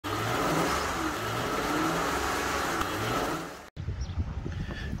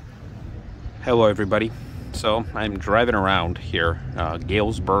Hello everybody. So I'm driving around here,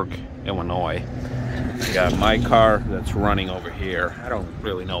 Galesburg, Illinois. I got my car that's running over here. I don't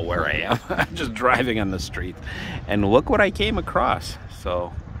really know where I am. I'm just driving on the street. And look what I came across.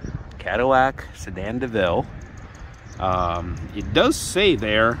 So Cadillac Sedan Deville. It does say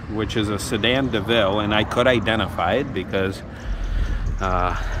there, which is a Sedan Deville, and I could identify it because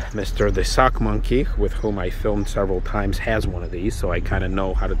Mr. the Sock Monkey, with whom I filmed several times, has one of these, so I kind of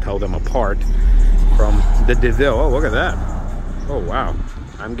know how to tell them apart from the Deville. Oh, look at that. Oh, wow.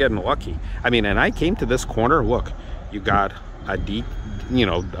 I'm getting lucky. I mean, and I came to this corner. Look, you got a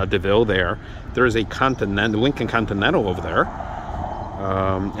a Deville there. There's a Lincoln Continental over there.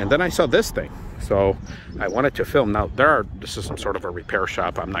 And then I saw this thing. So I wanted to film. Now, this is some sort of a repair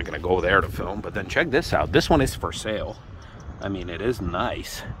shop. I'm not going to go there to film, but then check this out. This one is for sale. I mean, it is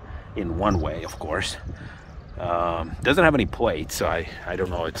nice in one way, of course. Doesn't have any plates, so I don't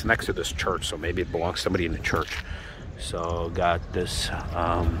know. It's next to this church, so maybe it belongs to somebody in the church. So got this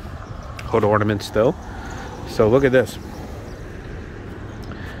hood ornament still. So look at this.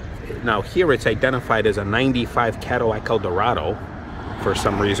 Now here it's identified as a 95 Cadillac Eldorado for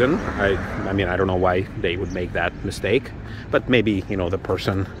some reason. I mean, I don't know why they would make that mistake, but maybe, the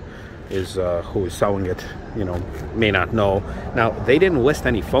person who is selling it, may not know. Now, they didn't list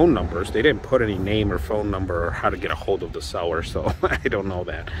any phone numbers. They didn't put any name or phone number or how to get a hold of the seller, so I don't know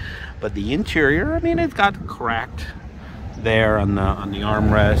that. But the interior, I mean, it got cracked there on the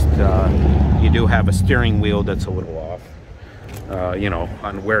armrest. You do have a steering wheel that's a little off,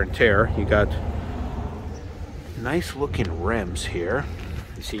 on wear and tear. You got nice looking rims here.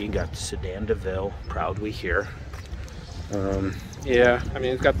 You see, you got Sedan Deville proudly here. Yeah, I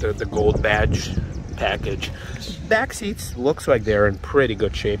mean, it's got the gold badge package. Back seats looks like they're in pretty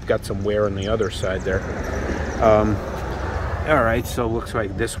good shape. Got some wear on the other side there. All right, so looks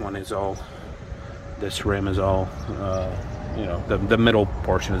like this rim is all, the middle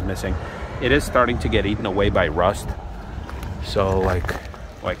portion is missing. It is starting to get eaten away by rust. So like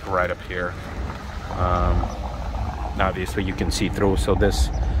right up here. Obviously you can see through, so this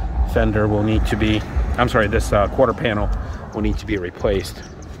fender will need to be, this quarter panel will need to be replaced.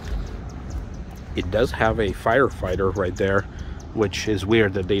 It does have a firefighter right there, which is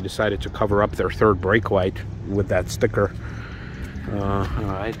weird that they decided to cover up their third brake light with that sticker. All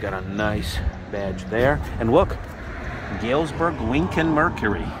right, got a nice badge there. And look, Galesburg Lincoln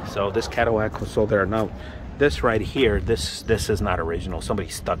Mercury. So this Cadillac was sold there. Now, this right here, this is not original. Somebody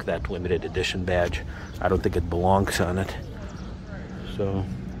stuck that limited edition badge. I don't think it belongs on it. So,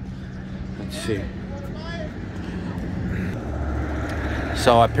 let's see.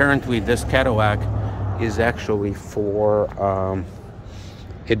 So apparently this Cadillac is actually for,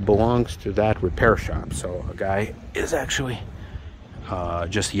 it belongs to that repair shop. So a guy is actually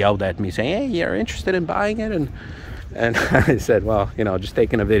just yelled at me saying, hey, you're interested in buying it? And I said, well, just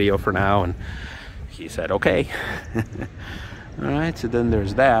taking a video for now. And he said, okay. All right, so then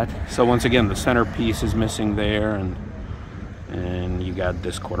there's that. So once again, the centerpiece is missing there, and you got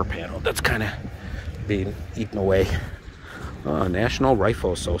this quarter panel that's kind of being eaten away. National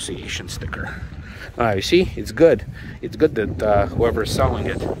Rifle Association sticker. You see, it's good. It's good that whoever's selling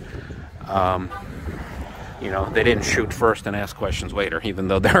it, they didn't shoot first and ask questions later, even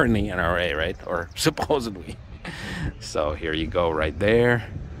though they're in the NRA, right? Or supposedly. So here you go, right there.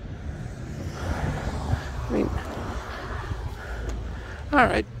 I mean, all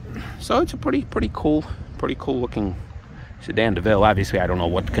right. So it's a pretty cool looking Sedan Deville. Obviously, I don't know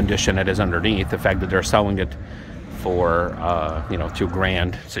what condition it is underneath. The fact that they're selling it for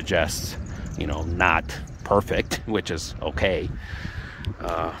 $2,000 suggests not perfect, which is okay.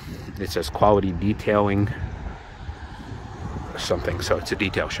 It says quality detailing something, so it's a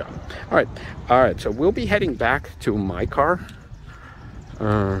detail shop. All right, so we'll be heading back to my car,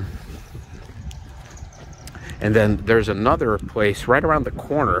 and then there's another place right around the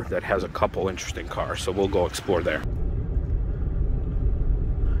corner that has a couple interesting cars, so we'll go explore there.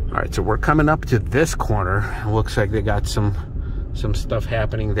 All right, so we're coming up to this corner. It looks like they got some stuff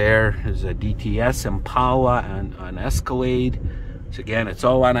happening there. There's a DTS, Impala, and an Escalade. So again, it's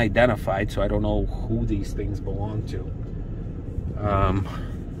all unidentified, so I don't know who these things belong to.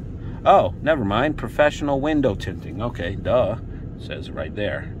 Oh, never mind. Professional window tinting. Okay, duh. It says right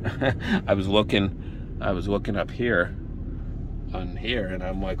there. I was looking up here on here, and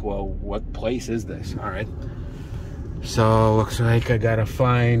I'm like, well, what place is this? All right. So looks like I gotta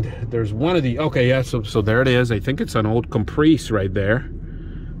find, there's one of the, okay, yeah, so there it is. I think it's an old Caprice right there.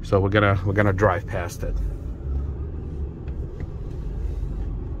 So we're gonna drive past it.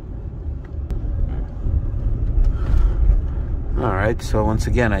 All right, so once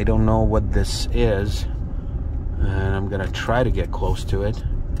again, I don't know what this is, and I'm gonna try to get close to it.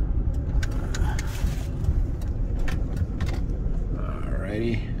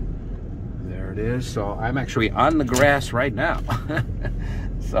 Alrighty, there it is. So I'm actually on the grass right now.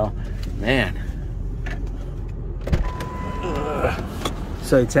 So, man.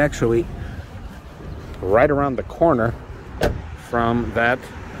 So it's actually right around the corner from that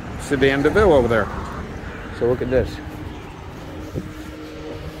Sedan Deville over there. So look at this.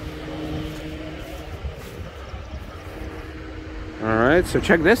 All right, so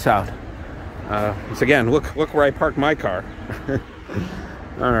check this out. Once again, look where I parked my car.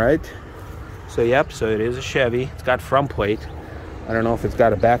 All right, so yep, so it is a Chevy. It's got front plate. I don't know if it's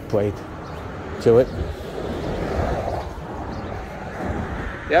got a back plate to it.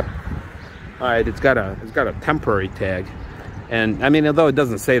 Yep. All right, it's got a temporary tag, and I mean, although it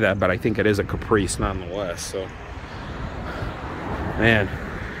doesn't say that, but I think it is a Caprice nonetheless. So, man,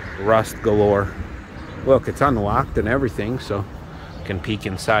 rust galore. Look, it's unlocked and everything, so can peek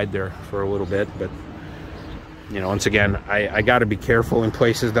inside there for a little bit. But you know, once again, I got to be careful in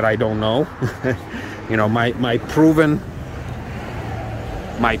places that I don't know. You know, my proven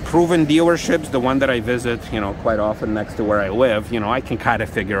dealerships, the one that I visit, you know, quite often next to where I live, you know, I can kind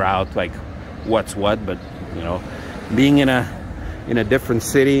of figure out like what's what. But you know, being in a different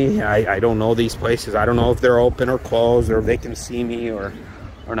city, I don't know these places. I don't know if they're open or closed, or if they can see me or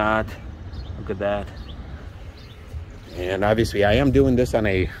not. Look at that. And obviously I am doing this on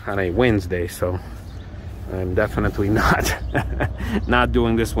a Wednesday, so I'm definitely not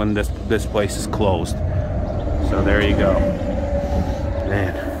doing this when this place is closed. So there you go.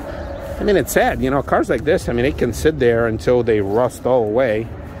 Man, I mean, it's sad, you know, cars like this, I mean, they can sit there until they rust all away,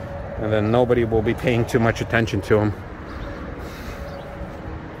 and then nobody will be paying too much attention to them.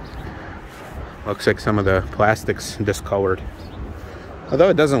 Looks like some of the plastic's discolored, although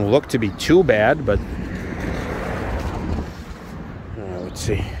it doesn't look to be too bad. But let's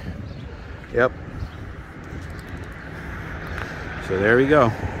see. Yep. So there we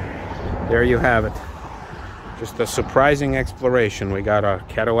go. There you have it. Just a surprising exploration. We got a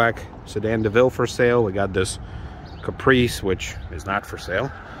Cadillac Sedan Deville for sale. We got this Caprice, which is not for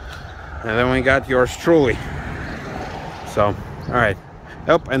sale. And then we got yours truly. So, all right.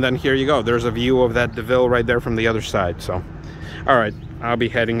 Yep, and then here you go. There's a view of that Deville right there from the other side. So, all right. I'll be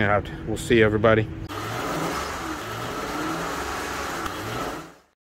heading out. We'll see you, everybody.